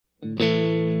Hi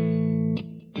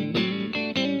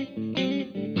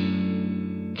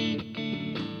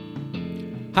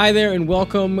there and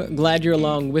welcome. Glad you're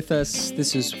along with us.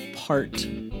 This is part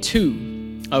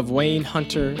 2 of Wayne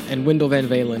Hunter and Wendell Van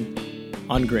Valen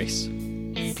on Grace.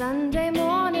 Sunday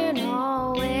morning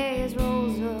always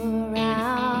rolls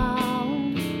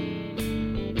around.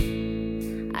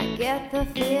 I get the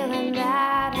feeling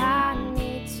that I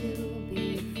need to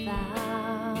be found.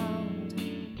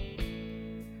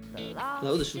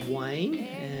 Hello, this is Wayne,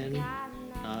 and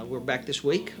we're back this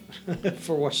week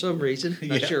for some reason.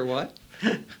 Not sure what.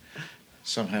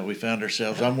 Somehow we found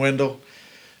ourselves. I'm Wendell.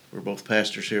 We're both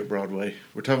pastors here at Broadway.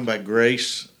 We're talking about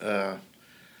grace.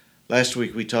 Last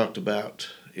week we talked about,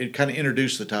 it kind of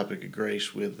introduced the topic of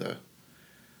grace with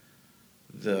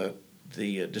the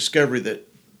discovery that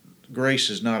grace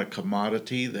is not a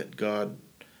commodity that God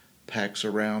packs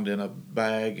around in a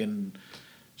bag and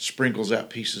sprinkles out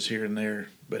pieces here and there,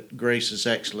 but grace is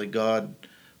actually God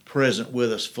present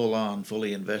with us, full on,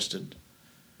 fully invested.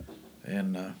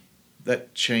 And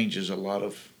that changes a lot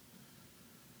of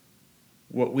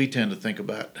what we tend to think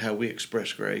about how we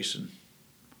express grace and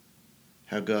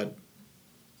how God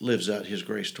lives out His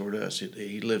grace toward us.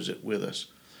 He lives it with us.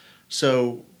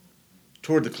 So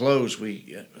toward the close,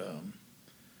 we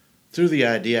threw the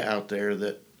idea out there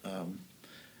that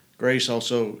grace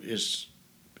also is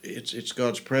it's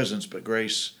God's presence, but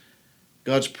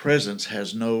God's presence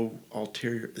has no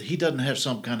ulterior. He doesn't have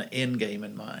some kind of end game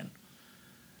in mind.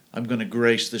 I'm going to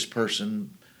grace this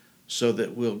person so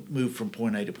that we'll move from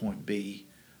point A to point B,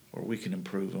 or we can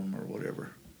improve them or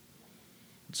whatever.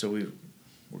 So we're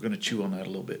going to chew on that a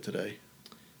little bit today.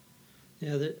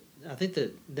 Yeah, I think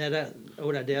that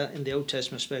old idea in the Old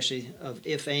Testament, especially of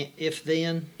if then,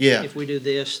 if we do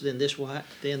this, then this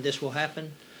will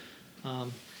happen,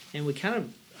 and we kind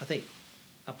of, I think,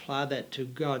 apply that to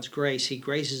God's grace. He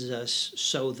graces us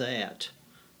so that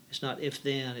it's not if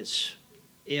then, it's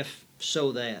if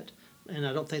so that, and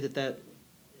I don't think that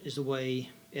is the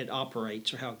way it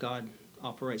operates or how God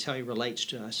operates, how He relates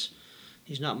to us.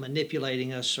 He's not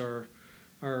manipulating us or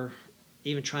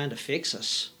even trying to fix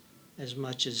us as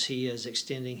much as He is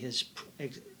expressing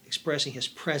His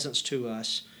presence to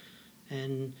us.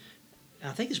 And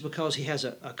I think it's because He has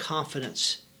a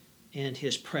confidence in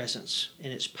His presence,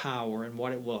 in its power, and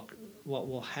what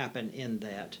will happen in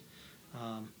that,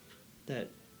 that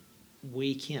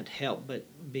we can't help but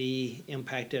be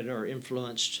impacted or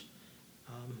influenced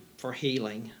for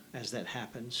healing as that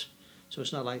happens. So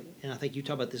it's not like, and I think you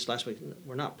talked about this last week,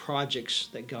 we're not projects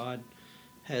that God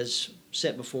has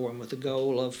set before Him with the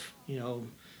goal of,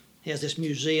 He has this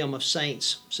museum of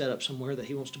saints set up somewhere that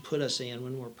He wants to put us in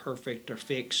when we're perfect or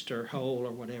fixed or whole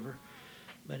or whatever.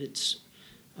 But it's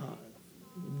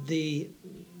the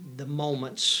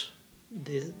moments,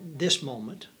 this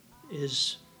moment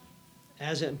is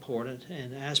as important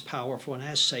and as powerful and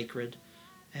as sacred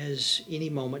as any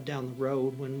moment down the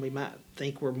road when we might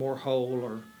think we're more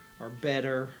whole or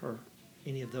better or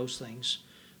any of those things.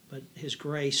 But His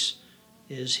grace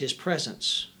is His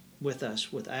presence with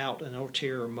us without an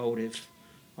ulterior motive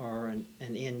or an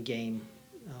end game.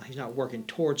 He's not working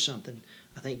towards something.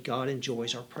 I think God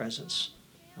enjoys our presence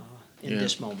in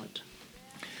this moment.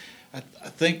 I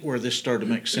think where this started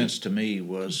to make sense to me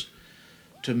was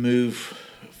to move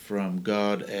from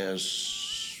God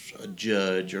as a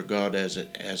judge or God as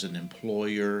an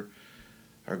employer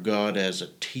or God as a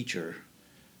teacher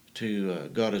to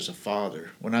God as a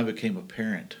father. When I became a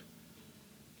parent,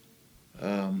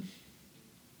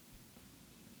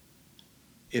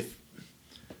 if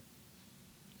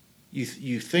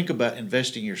you think about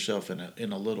investing yourself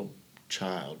in a little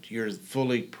child, you're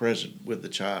fully present with the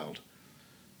child,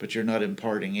 but you're not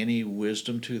imparting any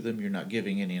wisdom to them. You're not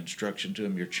giving any instruction to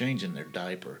them. You're changing their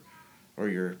diaper, or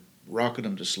you're rocking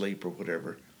them to sleep, or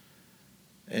whatever.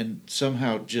 And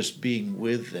somehow just being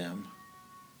with them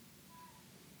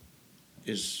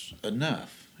is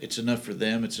enough. It's enough for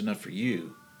them. It's enough for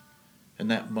you.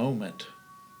 And that moment,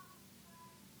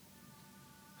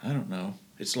 I don't know.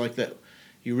 It's like that.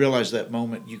 You realize that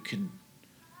moment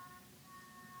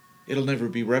it'll never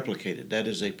be replicated. That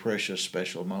is a precious,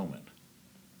 special moment.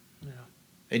 Yeah.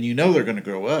 And they're going to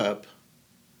grow up,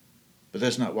 but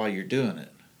that's not why you're doing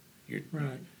it.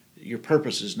 Right. Your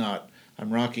purpose is not,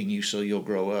 I'm rocking you so you'll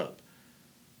grow up.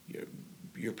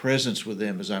 Your presence with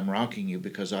them is, I'm rocking you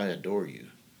because I adore you.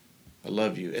 I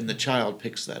love you. And the child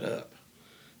picks that up.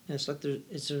 And it's like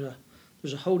there's a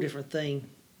whole different thing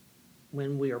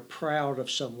when we are proud of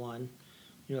someone.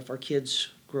 If our kids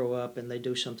grow up and they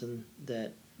do something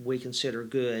that we consider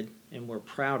good and we're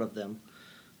proud of them,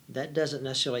 that doesn't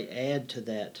necessarily add to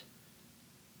that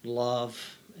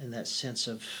love and that sense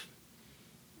of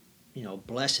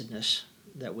blessedness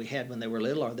that we had when they were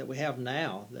little or that we have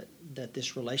now, that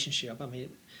this relationship, I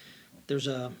mean, there's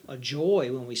a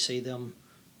joy when we see them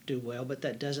do well, but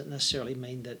that doesn't necessarily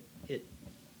mean that it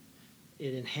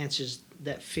enhances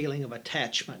that feeling of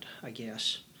attachment, I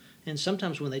guess. And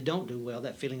sometimes when they don't do well,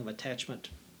 that feeling of attachment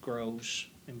grows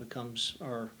and becomes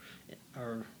our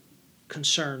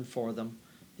concern for them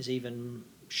is even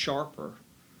sharper.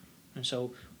 And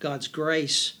so God's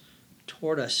grace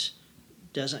toward us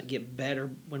doesn't get better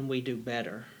when we do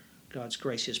better. God's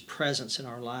grace, His presence in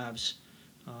our lives,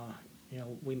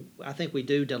 I think we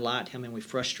do delight Him and we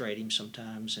frustrate Him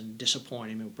sometimes and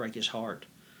disappoint Him and break His heart.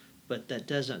 But that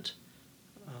doesn't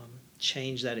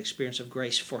change that experience of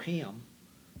grace for Him.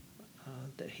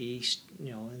 That He,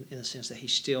 in the sense that He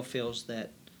still feels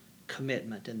that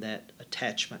commitment and that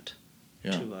attachment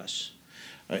to us.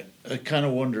 I kind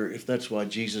of wonder if that's why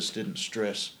Jesus didn't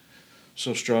stress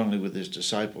so strongly with His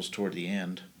disciples toward the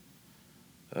end.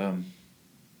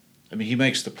 He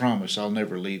makes the promise, I'll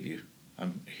never leave you.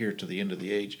 I'm here to the end of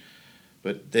the age.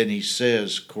 But then He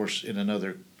says, of course, in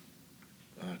another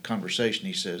conversation,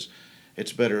 He says,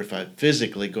 it's better if I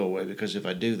physically go away, because if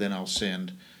I do, then I'll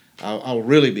send. I'll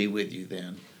really be with you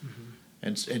then.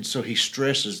 Mm-hmm. And so He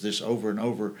stresses this over and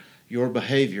over. Your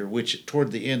behavior, which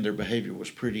toward the end their behavior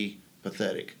was pretty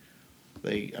pathetic.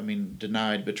 They,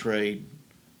 denied, betrayed,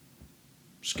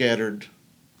 scattered.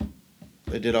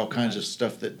 They did all kinds of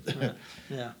stuff that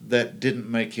that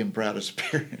didn't make Him proud as a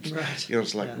parent. Right.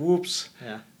 It's like, whoops.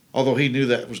 Yeah. Although He knew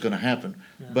that was going to happen.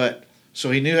 Yeah. But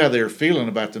so He knew how they were feeling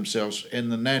about themselves.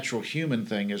 And the natural human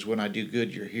thing is, when I do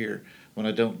good, you're here. When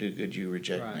I don't do good, you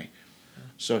reject me. Yeah.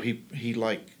 So he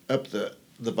like upped the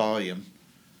volume.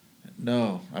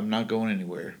 No, I'm not going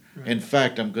anywhere. Right. In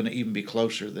fact, I'm going to even be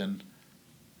closer than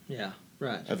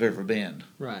I've ever been.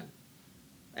 Right.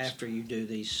 After you do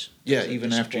these. Yeah,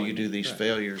 even after you do these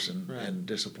failures and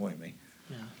disappoint me.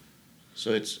 Yeah.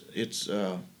 So it's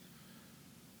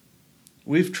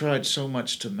we've tried so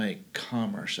much to make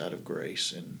commerce out of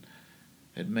grace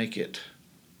and make it,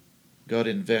 God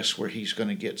invests where He's going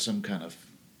to get some kind of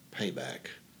payback.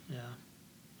 Yeah.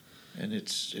 And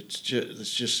it's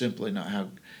just simply not how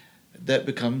that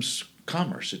becomes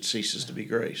commerce. It ceases to be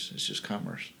grace. It's just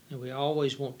commerce. And we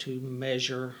always want to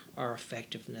measure our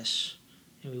effectiveness,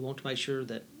 and we want to make sure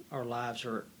that our lives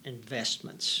are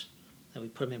investments, that we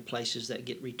put them in places that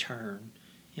get return.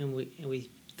 And we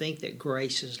think that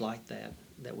grace is like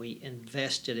that we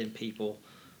invest it in people,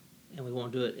 and we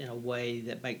want to do it in a way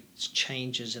that makes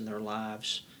changes in their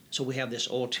lives. So we have this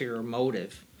ulterior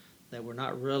motive that we're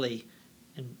not really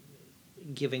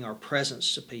giving our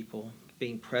presence to people,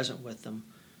 being present with them,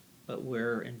 but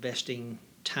we're investing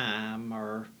time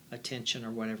or attention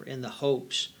or whatever in the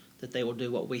hopes that they will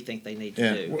do what we think they need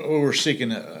to do. Well, we're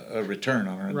seeking a return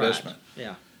on our investment. Right.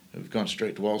 Yeah. We've gone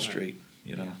straight to Wall Street,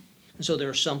 Yeah. And so there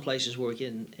are some places where we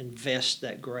can invest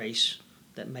that grace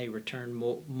that may return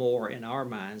more in our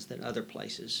minds than other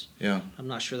places. Yeah. I'm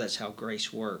not sure that's how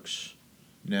grace works.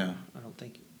 No.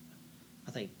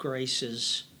 I think grace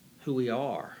is who we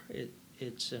are.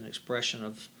 It's an expression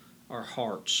of our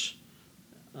hearts.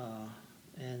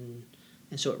 And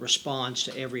so it responds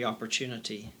to every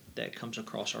opportunity that comes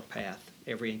across our path.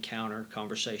 Every encounter,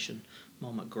 conversation,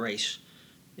 moment, grace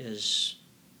is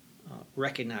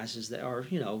recognizes that, or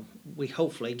we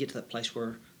hopefully get to that place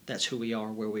where that's who we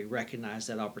are, where we recognize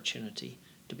that opportunity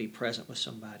to be present with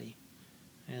somebody,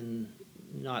 and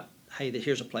not, hey,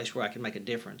 here's a place where I can make a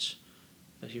difference,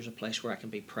 but here's a place where I can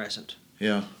be present.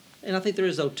 Yeah. And I think there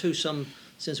is, though, too, some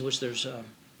sense in which there's a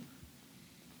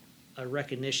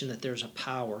recognition that there's a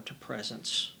power to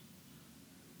presence,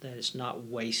 that it's not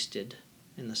wasted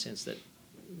in the sense that,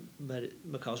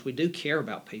 because we do care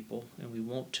about people and we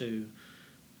want to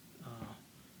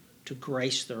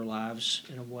grace their lives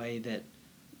in a way that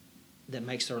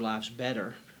makes their lives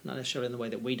better, not necessarily in the way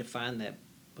that we define that,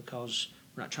 because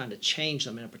we're not trying to change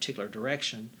them in a particular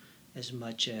direction as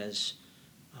much as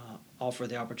offer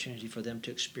the opportunity for them to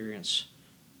experience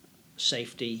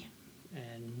safety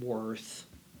and worth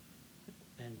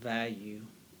and value,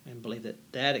 and believe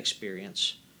that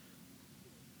experience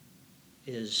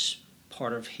is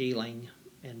part of healing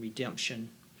and redemption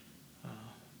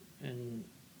and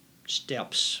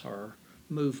steps or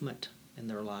movement in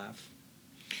their life.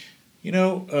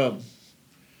 At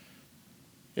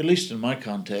least in my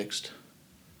context,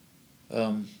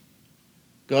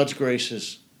 God's grace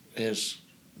has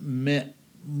meant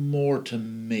more to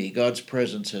me. God's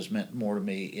presence has meant more to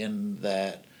me in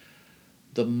that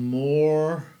the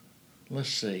more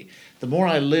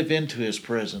I live into His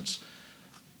presence,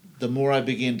 the more I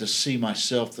begin to see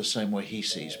myself the same way He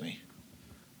sees me.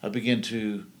 I begin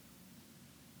to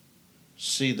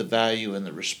see the value and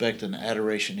the respect and the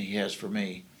adoration he has for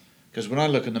me. Because when I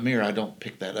look in the mirror, I don't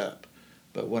pick that up.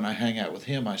 But when I hang out with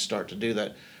him, I start to do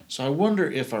that. So I wonder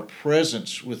if our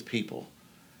presence with people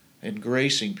and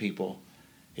gracing people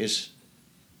is,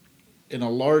 in a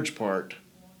large part,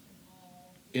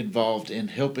 involved in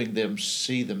helping them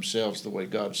see themselves the way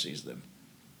God sees them.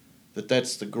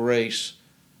 That's the grace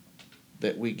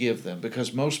that we give them.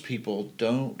 Because most people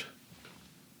don't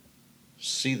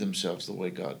see themselves the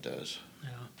way God does. Yeah.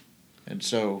 And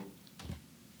so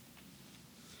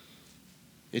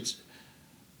it's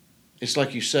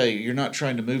like you say, you're not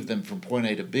trying to move them from point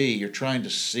A to B. You're trying to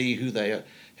see who they are,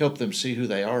 help them see who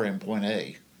they are in point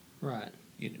A. Right.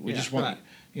 We just want,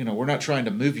 we're not trying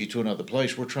to move you to another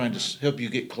place. We're trying to help you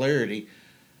get clarity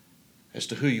as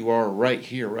to who you are right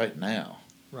here, right now.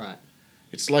 Right.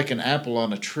 It's like an apple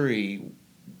on a tree.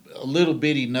 A little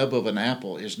bitty nub of an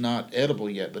apple is not edible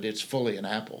yet, but it's fully an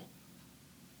apple.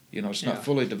 It's not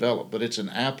fully developed, but it's an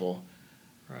apple.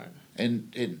 Right.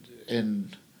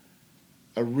 And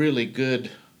a really good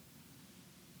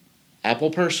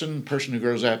apple person who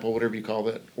grows apple, whatever you call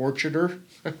that, orcharder,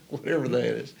 whatever that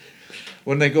is,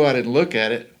 when they go out and look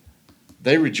at it,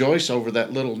 they rejoice over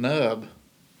that little nub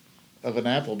of an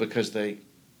apple because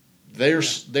they're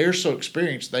so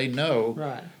experienced, they know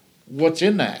Right. what's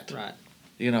in that. Right.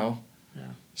 Yeah.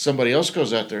 Somebody else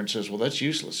goes out there and says, well, that's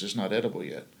useless. It's not edible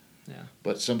yet. Yeah.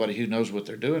 But somebody who knows what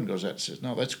they're doing goes out and says,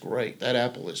 no, that's great. That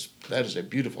is a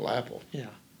beautiful apple. Yeah.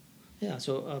 Yeah.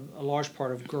 So a large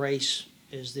part of grace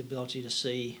is the ability to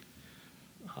see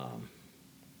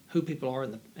who people are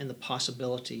and the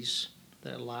possibilities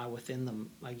that lie within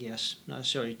them, I guess. Not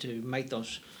necessarily to make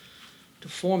those, to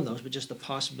form those, but just the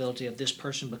possibility of this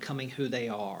person becoming who they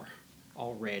are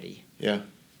already. Yeah.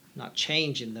 Not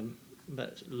changing them,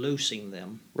 but loosing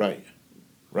them. Right.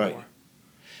 Right. More.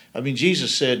 I mean,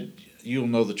 Jesus said, you'll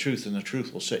know the truth and the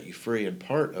truth will set you free. And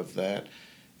part of that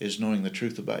is knowing the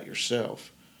truth about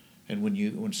yourself. And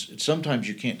when sometimes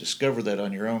you can't discover that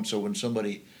on your own. So when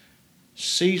somebody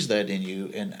sees that in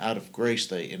you and out of grace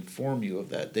they inform you of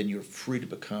that, then you're free to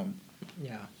become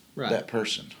that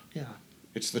person. Yeah.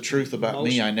 It's the truth about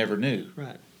me I never knew.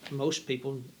 Right. Most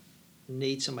people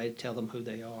need somebody to tell them who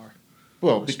they are.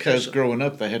 Well, because growing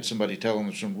up they had somebody telling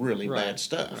them some really bad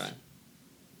stuff. Right.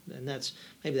 And that's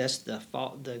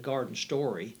the garden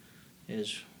story,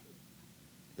 is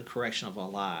the correction of a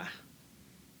lie,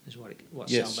 is what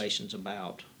salvation's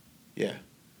about. Yeah.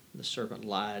 The serpent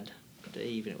lied to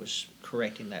Eve, and it was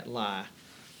correcting that lie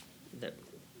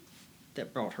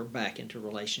that brought her back into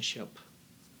relationship.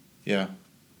 Yeah.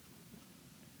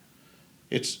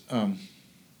 It's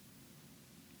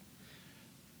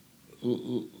what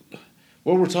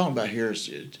we're talking about here is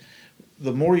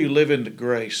the more you live into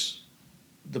grace,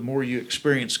 the more you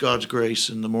experience God's grace,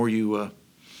 and the more you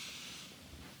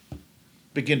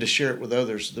begin to share it with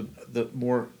others, the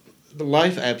more the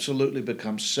life absolutely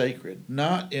becomes sacred.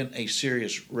 Not in a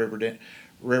serious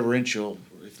reverential,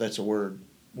 if that's a word,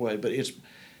 way, but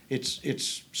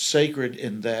it's sacred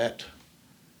in that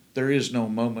there is no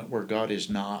moment where God is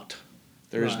not.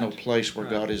 There is no place where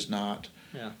God is not.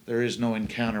 Yeah. There is no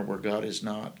encounter where God is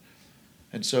not.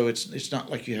 And so it's not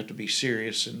like you have to be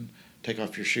serious and take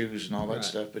off your shoes and all that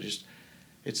stuff, but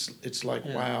it's like,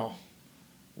 wow,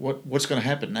 what's going to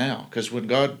happen now? Because when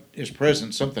God is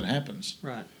present, something happens.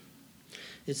 Right.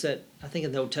 It's that, I think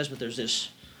in the Old Testament there's this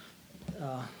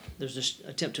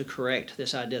attempt to correct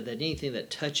this idea that anything that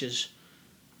touches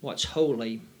what's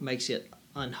holy makes it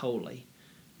unholy,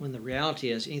 when the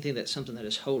reality is something that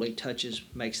is holy touches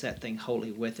makes that thing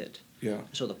holy with it. Yeah.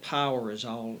 So the power is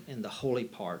all in the holy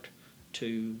part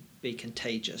to be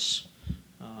contagious.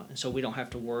 And so we don't have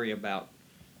to worry about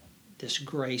this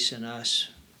grace in us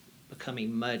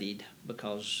becoming muddied,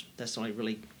 because that's the only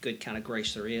really good kind of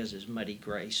grace there is muddy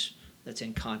grace that's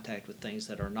in contact with things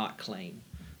that are not clean,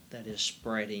 that is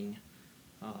spreading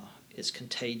its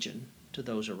contagion to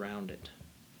those around it.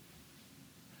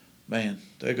 Man,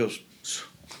 that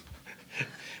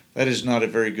is not a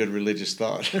very good religious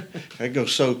thought. That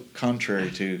goes so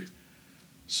contrary to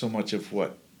so much of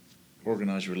what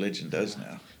organized religion does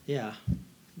now. Yeah,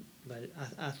 but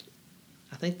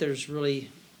I think there's really,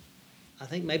 I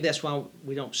think maybe that's why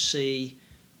we don't see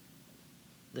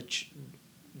the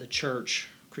church,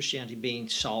 Christianity, being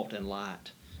salt and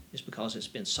light, is because it's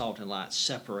been salt and light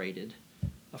separated,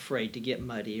 afraid to get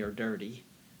muddy or dirty,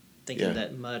 thinking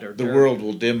that mud or dirt. The world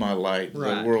will dim my light.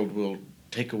 Right. The world will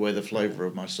take away the flavor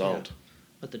of my salt. Yeah.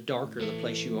 But the darker the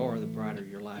place you are, the brighter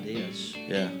your light is.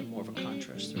 Yeah. The more of a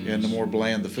contrast there is. And the more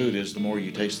bland the food is, the more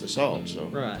you taste the salt. So.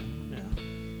 Right. Yeah.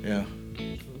 Yeah.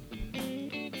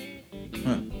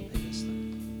 Huh.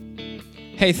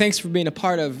 Hey, thanks for being a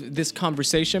part of this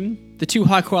conversation. The two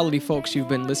high-quality folks you've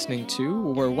been listening to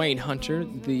were Wayne Hunter,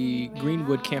 the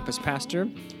Greenwood campus pastor,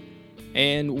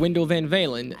 and Wendell Van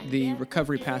Valen, the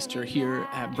recovery pastor here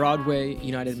at Broadway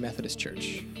United Methodist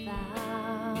Church.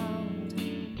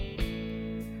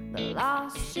 The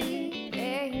lost sheep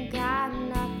ain't got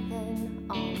nothing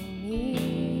on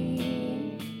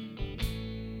me,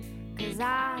 'cause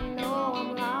I know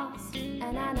I'm lost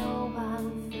and I know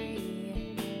I'm free.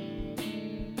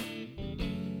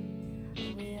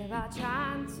 We're all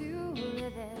trying to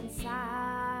live inside